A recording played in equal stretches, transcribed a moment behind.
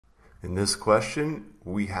In this question,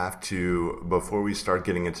 we have to, before we start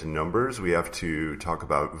getting into numbers, we have to talk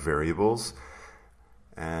about variables.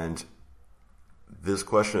 And this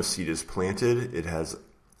question, a seed is planted. It has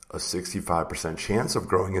a 65% chance of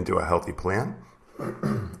growing into a healthy plant.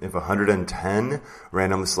 If 110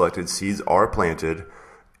 randomly selected seeds are planted,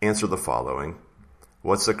 answer the following.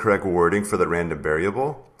 What's the correct wording for the random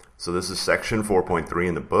variable? So this is section 4.3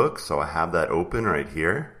 in the book, so I have that open right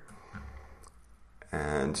here.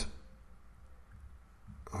 And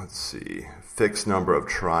let's see, fixed number of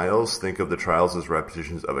trials. Think of the trials as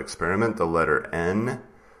repetitions of experiment. The letter N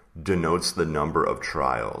denotes the number of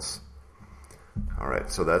trials. All right,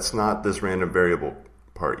 so that's not this random variable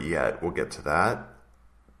part yet. We'll get to that.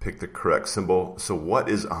 Pick the correct symbol. So what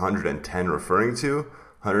is 110 referring to?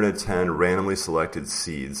 110 randomly selected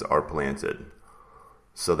seeds are planted.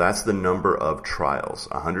 So that's the number of trials.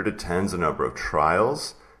 110 is the number of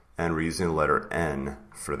trials, and we're using the letter N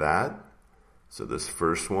for that. So this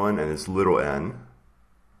first one, and it's little n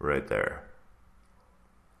right there.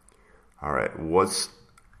 All right, what's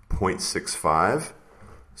 0.65?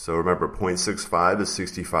 So remember, 0.65 is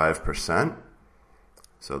 65%.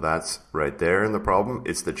 So that's right there in the problem.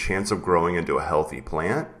 It's the chance of growing into a healthy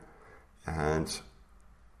plant. And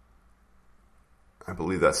I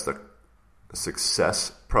believe that's the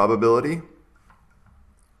success probability.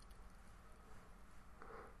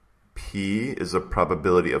 P is a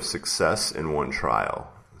probability of success in one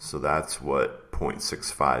trial. So that's what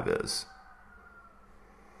 0.65 is.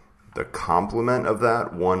 The complement of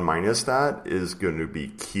that, 1 minus that, is going to be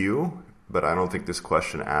Q, but I don't think this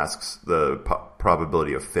question asks the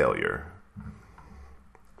probability of failure.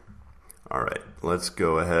 All right, let's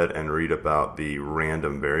go ahead and read about the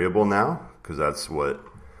random variable now, because that's what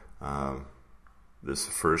this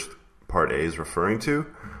first part A is referring to.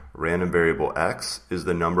 Random variable X is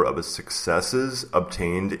the number of successes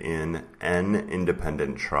obtained in N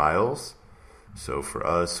independent trials. So for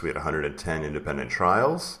us, we had 110 independent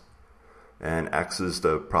trials. And X is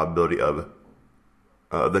the probability of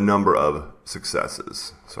the number of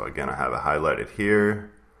successes. So again, I have it highlighted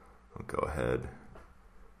here. I'll go ahead.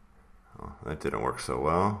 Oh, that didn't work so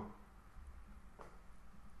well.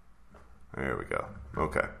 There we go.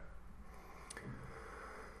 Okay.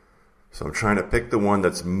 So I'm trying to pick the one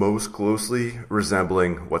that's most closely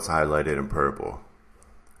resembling what's highlighted in purple.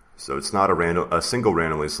 So it's not a single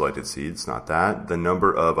randomly selected seed. It's not that. The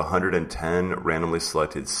number of 110 randomly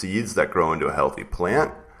selected seeds that grow into a healthy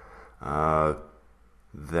plant.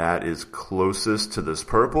 That is closest to this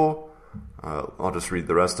purple. I'll just read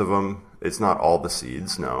the rest of them. It's not all the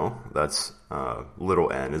seeds. No, that's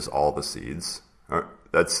little n is all the seeds.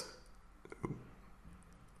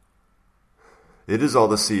 It is all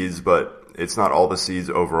the seeds, but it's not all the seeds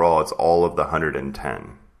overall. It's all of the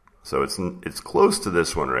 110. So it's close to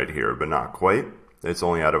this one right here, but not quite. It's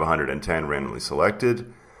only out of 110 randomly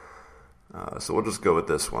selected. So we'll just go with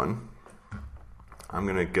this one. I'm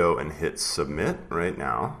going to go and hit submit right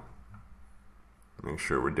now. Make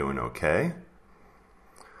sure we're doing okay.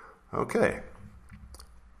 Okay.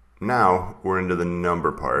 Now we're into the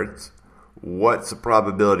number parts. What's the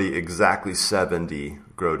probability exactly 70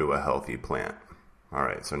 grow to a healthy plant? All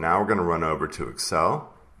right, so now we're going to run over to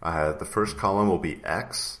Excel. The first column will be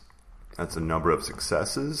X. That's the number of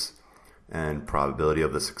successes and probability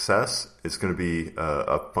of the success. It's going to be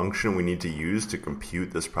a function we need to use to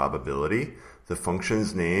compute this probability. The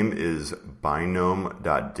function's name is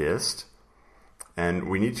binomial.dist. And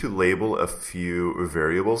we need to label a few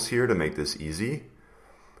variables here to make this easy.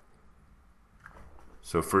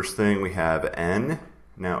 So first thing we have N.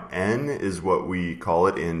 Now N is what we call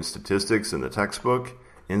it in statistics in the textbook.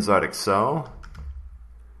 Inside Excel,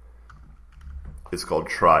 it's called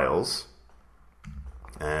trials.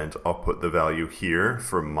 And I'll put the value here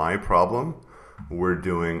for my problem. We're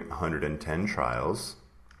doing 110 trials.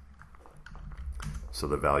 So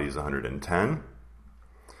the value is 110.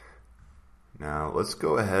 Now let's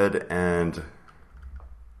go ahead and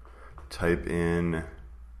type in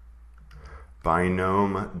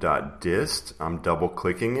binomial.dist. I'm double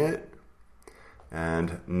clicking it.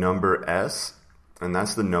 And number S, and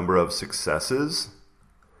that's the number of successes.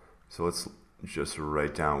 So let's just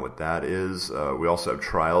write down what that is. We also have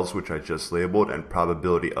trials, which I just labeled, and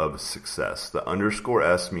probability of success. The underscore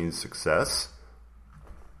S means success.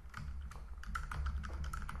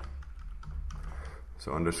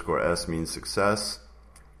 So underscore S means success.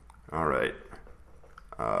 All right.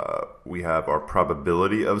 We have our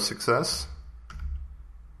probability of success.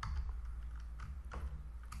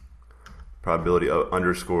 Probability of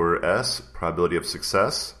underscore S, probability of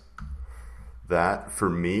success. That for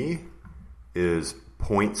me is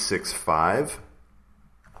 0.65.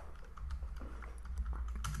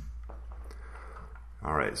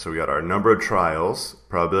 All right, so we got our number of trials,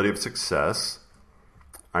 probability of success.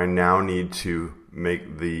 I now need to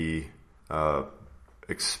make the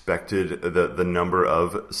expected, the number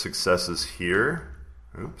of successes here.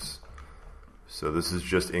 Oops. So this is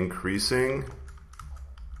just increasing.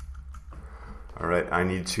 All right, I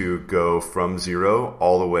need to go from 0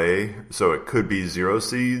 all the way. So it could be 0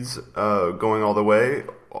 seeds going all the way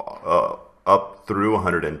up through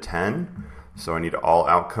 110. So I need all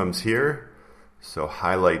outcomes here. So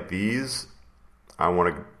highlight these. I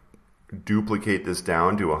want to duplicate this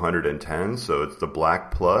down to 110. So it's the black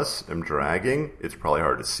plus. I'm dragging. It's probably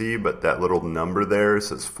hard to see, but that little number there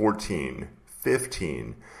says 14,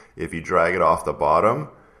 15. If you drag it off the bottom,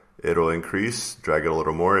 it'll increase. Drag it a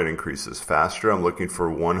little more, it increases faster. I'm looking for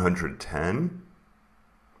 110.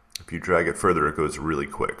 If you drag it further, it goes really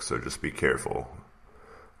quick, so just be careful.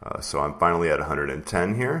 So I'm finally at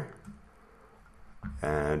 110 here.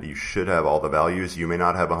 And you should have all the values. You may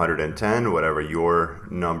not have 110, whatever your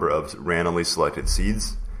number of randomly selected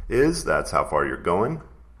seeds is, that's how far you're going.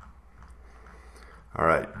 All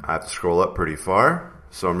right, I have to scroll up pretty far.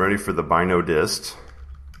 So I'm ready for the Binodist.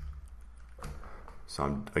 So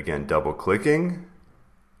I'm, again, double clicking.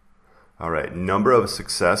 All right, number of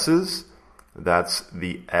successes, that's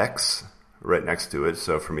the X right next to it.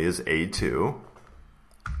 So for me is A2,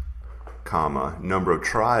 comma, number of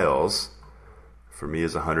trials, for me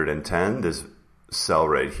is 110, this cell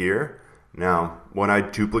right here. Now, when I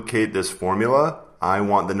duplicate this formula, I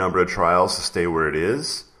want the number of trials to stay where it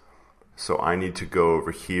is. So I need to go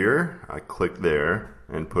over here. I click there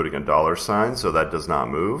and putting a $sign so that does not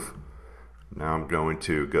move. Now I'm going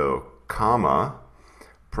to go comma,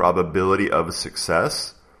 probability of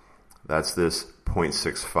success. That's this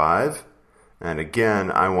 0.65. And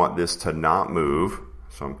again, I want this to not move.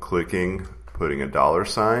 So I'm clicking, putting a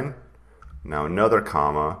 $sign. Now another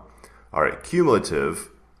comma. All right, cumulative.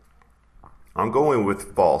 I'm going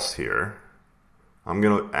with false here. I'm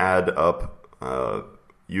going to add up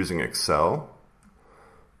using Excel.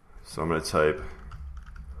 So I'm going to type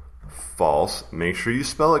false. Make sure you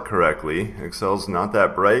spell it correctly. Excel's not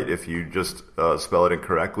that bright. If you just spell it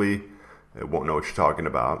incorrectly, it won't know what you're talking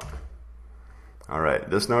about. All right,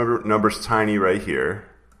 this number's tiny right here.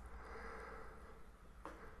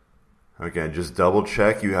 Again, just double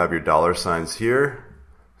check you have your $signs here,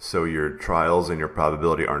 so your trials and your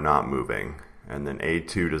probability are not moving. And then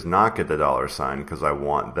A2 does not get the $sign because I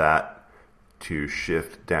want that to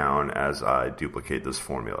shift down as I duplicate this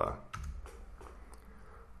formula.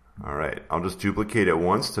 All right, I'll just duplicate it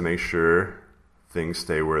once to make sure things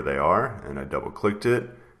stay where they are, and I double clicked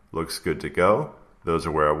it. Looks good to go. Those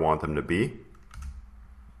are where I want them to be.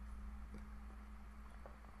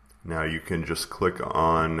 Now you can just click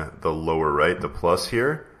on the lower right, the plus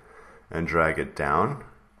here, and drag it down.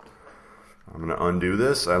 I'm going to undo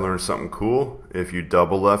this. I learned something cool. If you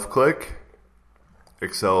double left click,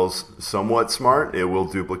 Excel's somewhat smart. It will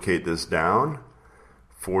duplicate this down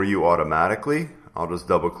for you automatically. I'll just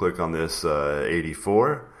double click on this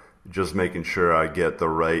 84, just making sure I get the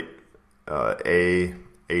right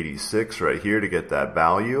A86 right here to get that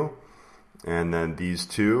value. And then these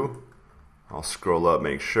two, I'll scroll up,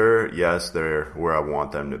 make sure, yes, they're where I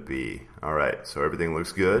want them to be. All right, so everything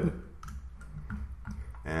looks good.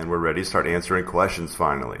 And we're ready to start answering questions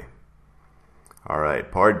finally. All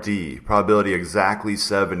right, part D, probability exactly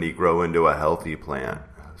 70 grow into a healthy plant.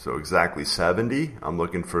 So exactly 70, I'm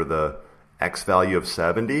looking for the X value of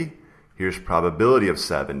 70. Here's probability of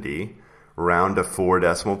 70, round to 4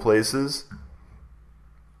 decimal places.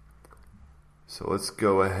 So let's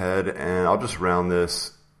go ahead and I'll just round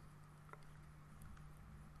this.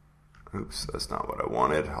 Oops, that's not what I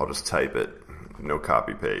wanted. I'll just type it. No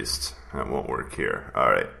copy paste. That won't work here.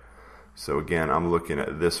 All right. So again, I'm looking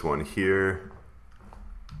at this one here.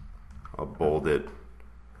 I'll bold it.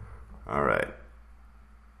 All right.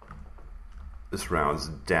 This rounds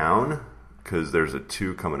down because there's a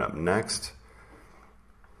 2 coming up next.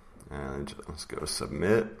 And let's go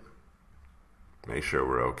submit. Make sure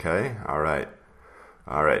we're okay. All right.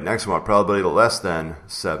 All right. Next one, probability less than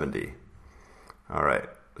 70. All right.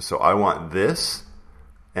 So I want this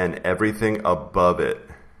and everything above it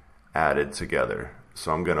added together.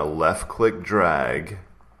 So I'm going to left click drag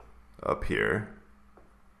up here.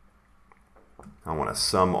 I want to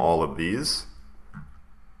sum all of these.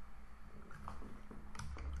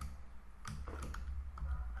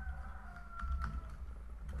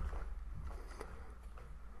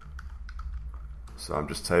 So I'm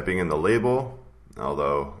just typing in the label,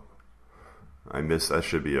 although that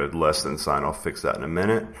should be a less than sign. I'll fix that in a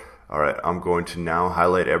minute. All right, I'm going to now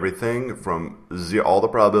highlight everything from all the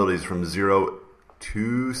probabilities from 0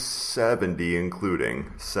 270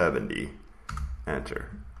 including 70.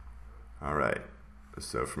 Enter. All right.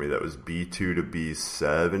 So for me, that was B2 to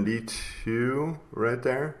B72 right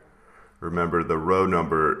there. Remember, the row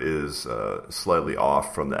number is slightly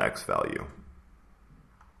off from the X value.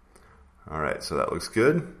 All right, so that looks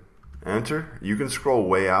good. Enter. You can scroll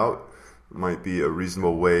way out. Might be a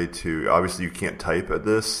reasonable way to, obviously you can't type at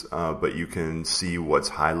this, but you can see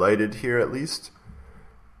what's highlighted here at least.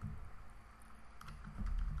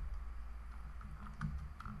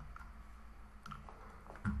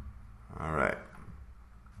 All right.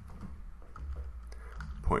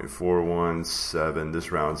 0.417,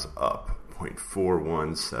 this rounds up.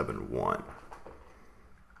 0.4171.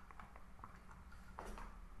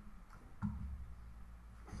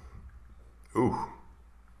 Ooh.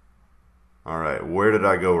 All right, where did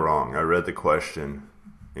I go wrong? I read the question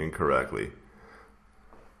incorrectly.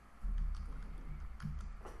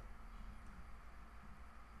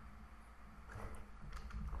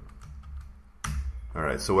 All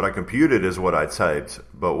right, so what I computed is what I typed,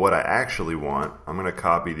 but what I actually want, I'm going to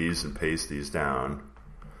copy these and paste these down.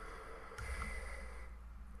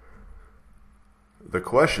 The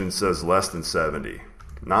question says less than 70,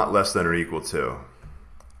 not less than or equal to.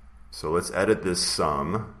 So let's edit this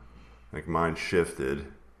sum. I think mine shifted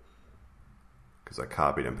because I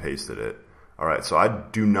copied and pasted it. All right, so I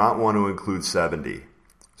do not want to include 70.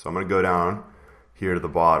 So I'm going to go down here to the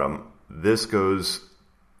bottom. This goes,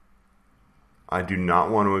 I do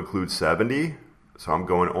not want to include 70. So I'm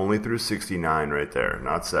going only through 69 right there,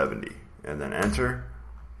 not 70. And then enter.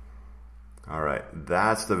 All right,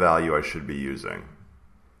 that's the value I should be using.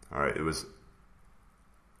 All right, it was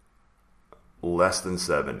less than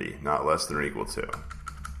 70, not less than or equal to.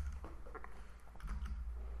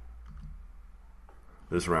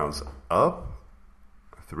 This rounds up,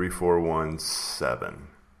 3417.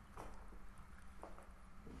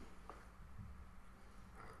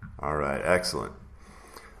 All right, excellent.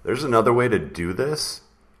 There's another way to do this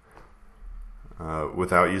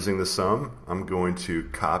without using the sum. I'm going to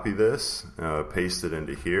copy this, paste it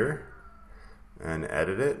into here, and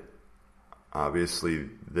edit it. Obviously,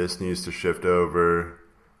 this needs to shift over,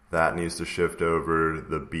 that needs to shift over,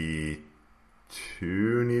 the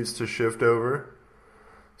B2 needs to shift over.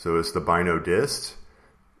 So it's the bino dist.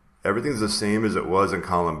 Everything's the same as it was in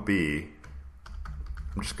column B.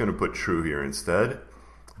 I'm just going to put true here instead.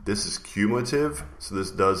 This is cumulative, so this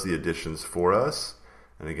does the additions for us.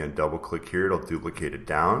 And again, double click here, it'll duplicate it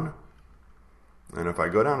down. And if I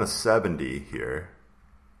go down to 70 here,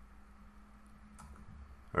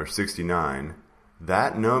 or 69,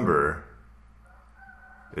 that number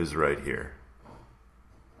is right here.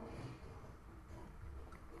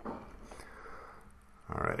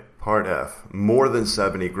 All right, part F, more than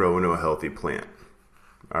 70 grow into a healthy plant.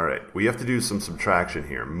 All right, we have to do some subtraction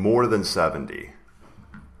here. More than 70.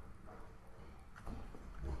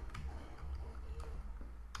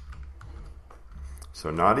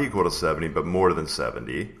 So not equal to 70, but more than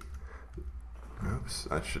 70. Oops,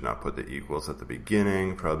 I should not put the equals at the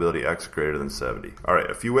beginning. Probability x greater than 70. All right,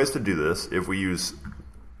 a few ways to do this. If we use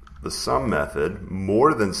the sum method,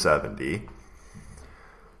 more than 70.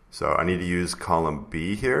 So I need to use column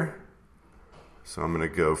B here. So I'm going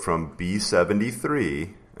to go from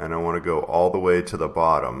B73, and I want to go all the way to the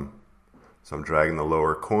bottom. So I'm dragging the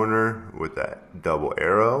lower corner with that double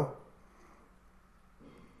arrow.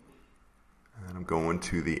 And I'm going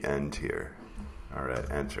to the end here. All right,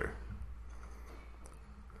 enter.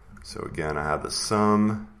 So again, I have the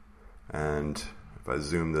sum, and if I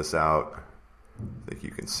zoom this out, I think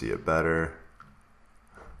you can see it better.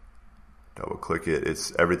 Double click it.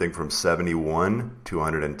 It's everything from 71 to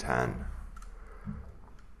 110.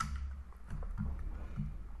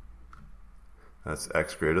 That's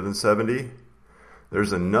x greater than 70.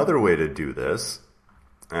 There's another way to do this,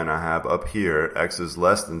 and I have up here x is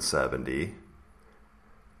less than 70.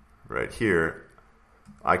 Right here,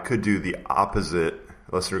 I could do the opposite.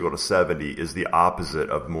 Less than or equal to 70 is the opposite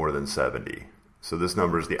of more than 70. So this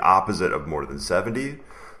number is the opposite of more than 70.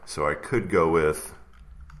 So I could go with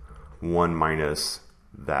 1 minus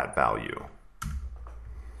that value.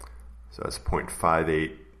 So that's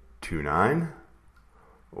 0.5829,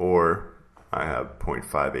 or I have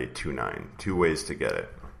 0.5829. Two ways to get it.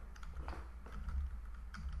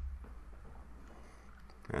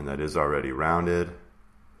 And that is already rounded.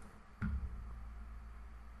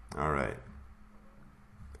 All right.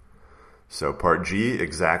 So part G,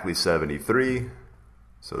 exactly 73.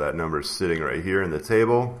 So that number is sitting right here in the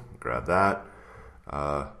table. Grab that.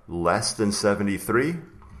 Less than 73.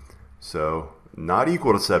 So not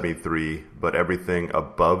equal to 73, but everything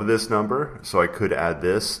above this number. So I could add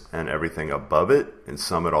this and everything above it and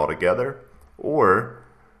sum it all together. Or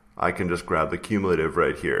I can just grab the cumulative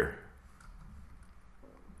right here.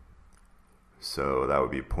 So that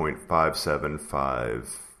would be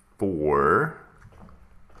 0.5754.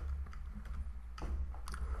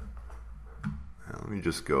 Let me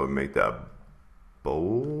just go and make that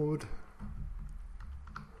bold.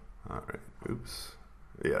 All right, oops.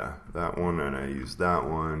 Yeah, that one, and I use that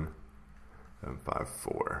one.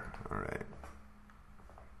 754. All right.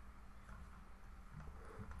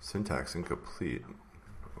 Syntax incomplete.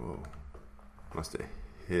 Oh, must have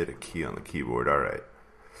hit a key on the keyboard. All right.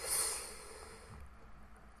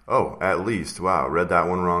 Oh, at least. Wow, read that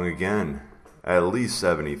one wrong again. At least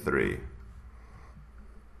 73.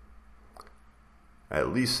 At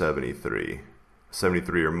least 73.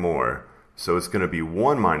 73 or more. So it's going to be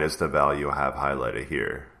 1 minus the value I have highlighted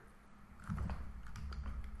here.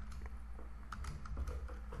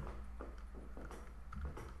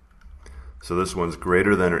 So this one's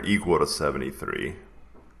greater than or equal to 73.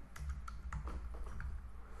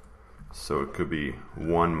 So it could be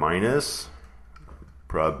 1 minus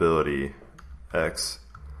probability x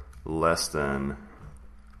less than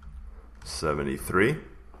 73.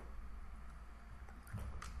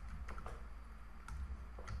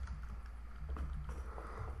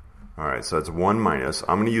 All right, so that's 1 minus.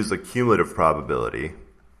 I'm going to use the cumulative probability.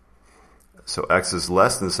 So x is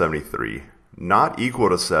less than 73, not equal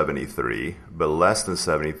to 73, but less than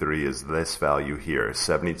 73 is this value here,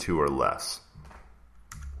 72 or less.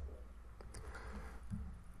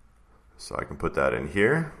 So I can put that in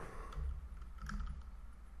here.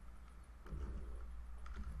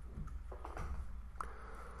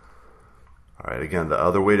 All right, again, the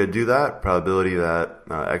other way to do that, probability that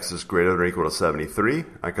x is greater than or equal to 73,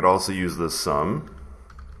 I could also use the sum.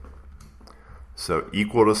 So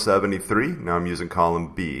equal to 73, now I'm using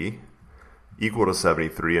column B, equal to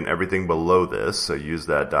 73 and everything below this, so use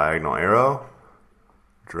that diagonal arrow,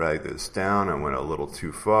 drag this down, I went a little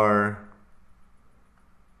too far.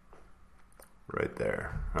 Right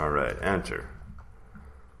there. All right, enter.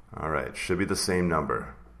 All right, should be the same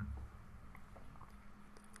number.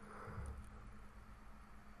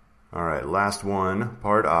 All right, last one,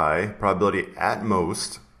 part I, probability at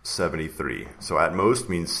most 73. So at most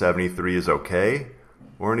means 73 is okay,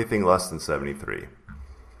 or anything less than 73.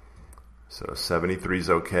 So 73 is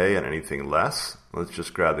okay and anything less. Let's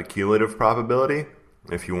just grab the cumulative probability.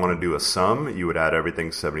 If you want to do a sum, you would add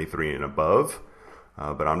everything 73 and above.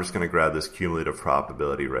 But I'm just going to grab this cumulative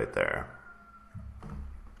probability right there.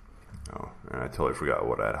 Oh, and I totally forgot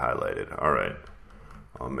what I had highlighted. All right,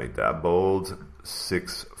 I'll make that bold.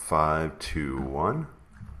 6521.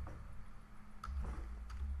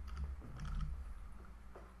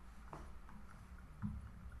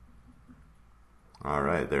 All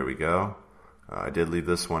right, there we go. I did leave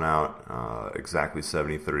this one out, exactly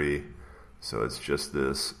 73. So it's just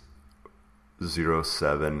this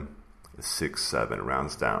 0767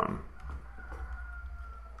 rounds down.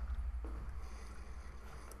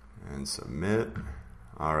 And submit.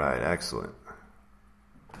 All right, excellent.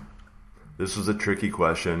 This was a tricky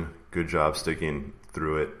question. Good job sticking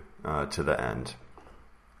through it to the end.